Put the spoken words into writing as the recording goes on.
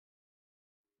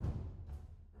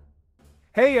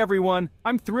Hey everyone,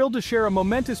 I'm thrilled to share a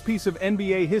momentous piece of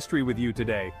NBA history with you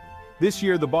today. This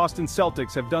year the Boston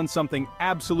Celtics have done something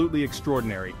absolutely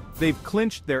extraordinary. They've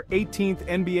clinched their 18th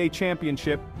NBA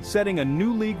championship, setting a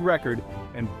new league record,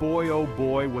 and boy oh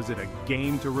boy was it a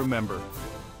game to remember.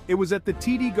 It was at the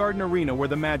TD Garden Arena where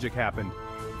the magic happened.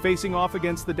 Facing off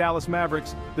against the Dallas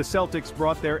Mavericks, the Celtics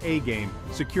brought their A-game,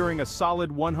 securing a solid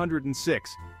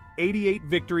 106-88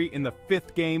 victory in the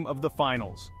fifth game of the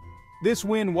finals. This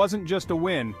win wasn't just a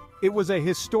win, it was a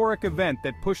historic event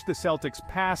that pushed the Celtics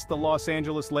past the Los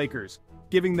Angeles Lakers,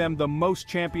 giving them the most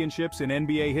championships in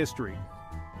NBA history.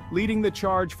 Leading the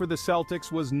charge for the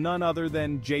Celtics was none other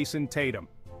than Jason Tatum.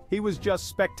 He was just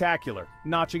spectacular,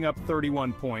 notching up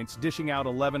 31 points, dishing out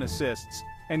 11 assists,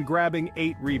 and grabbing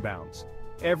 8 rebounds.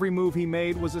 Every move he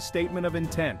made was a statement of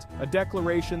intent, a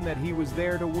declaration that he was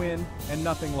there to win and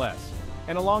nothing less.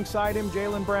 And alongside him,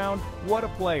 Jaylen Brown, what a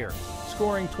player!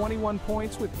 Scoring 21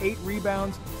 points with 8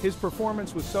 rebounds, his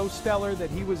performance was so stellar that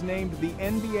he was named the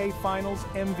NBA Finals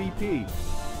MVP.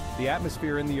 The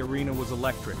atmosphere in the arena was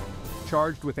electric,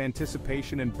 charged with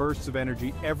anticipation and bursts of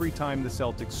energy every time the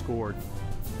Celtics scored.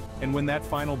 And when that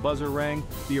final buzzer rang,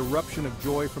 the eruption of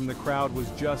joy from the crowd was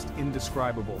just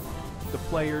indescribable. The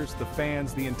players, the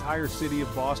fans, the entire city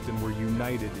of Boston were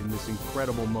united in this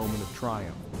incredible moment of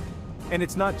triumph. And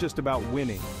it's not just about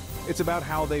winning, it's about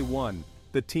how they won.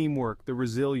 The teamwork, the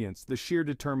resilience, the sheer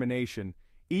determination,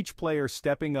 each player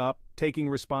stepping up, taking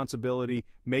responsibility,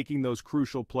 making those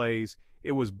crucial plays.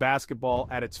 It was basketball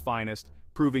at its finest,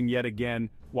 proving yet again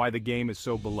why the game is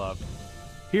so beloved.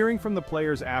 Hearing from the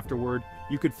players afterward,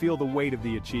 you could feel the weight of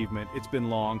the achievement. It's been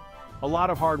long, a lot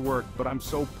of hard work, but I'm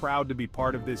so proud to be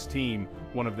part of this team,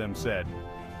 one of them said.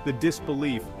 The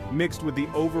disbelief, mixed with the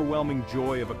overwhelming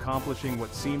joy of accomplishing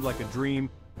what seemed like a dream,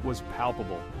 was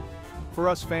palpable. For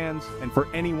us fans, and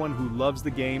for anyone who loves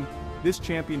the game, this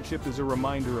championship is a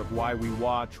reminder of why we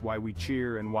watch, why we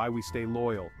cheer, and why we stay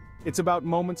loyal. It's about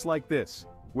moments like this,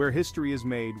 where history is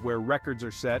made, where records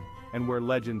are set, and where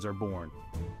legends are born.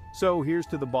 So here's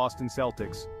to the Boston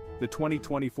Celtics, the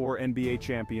 2024 NBA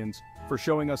champions, for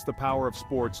showing us the power of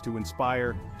sports to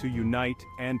inspire, to unite,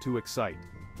 and to excite.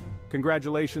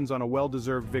 Congratulations on a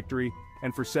well-deserved victory,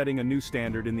 and for setting a new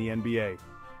standard in the NBA.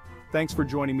 Thanks for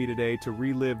joining me today to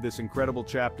relive this incredible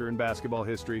chapter in basketball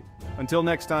history. Until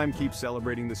next time, keep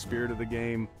celebrating the spirit of the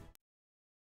game.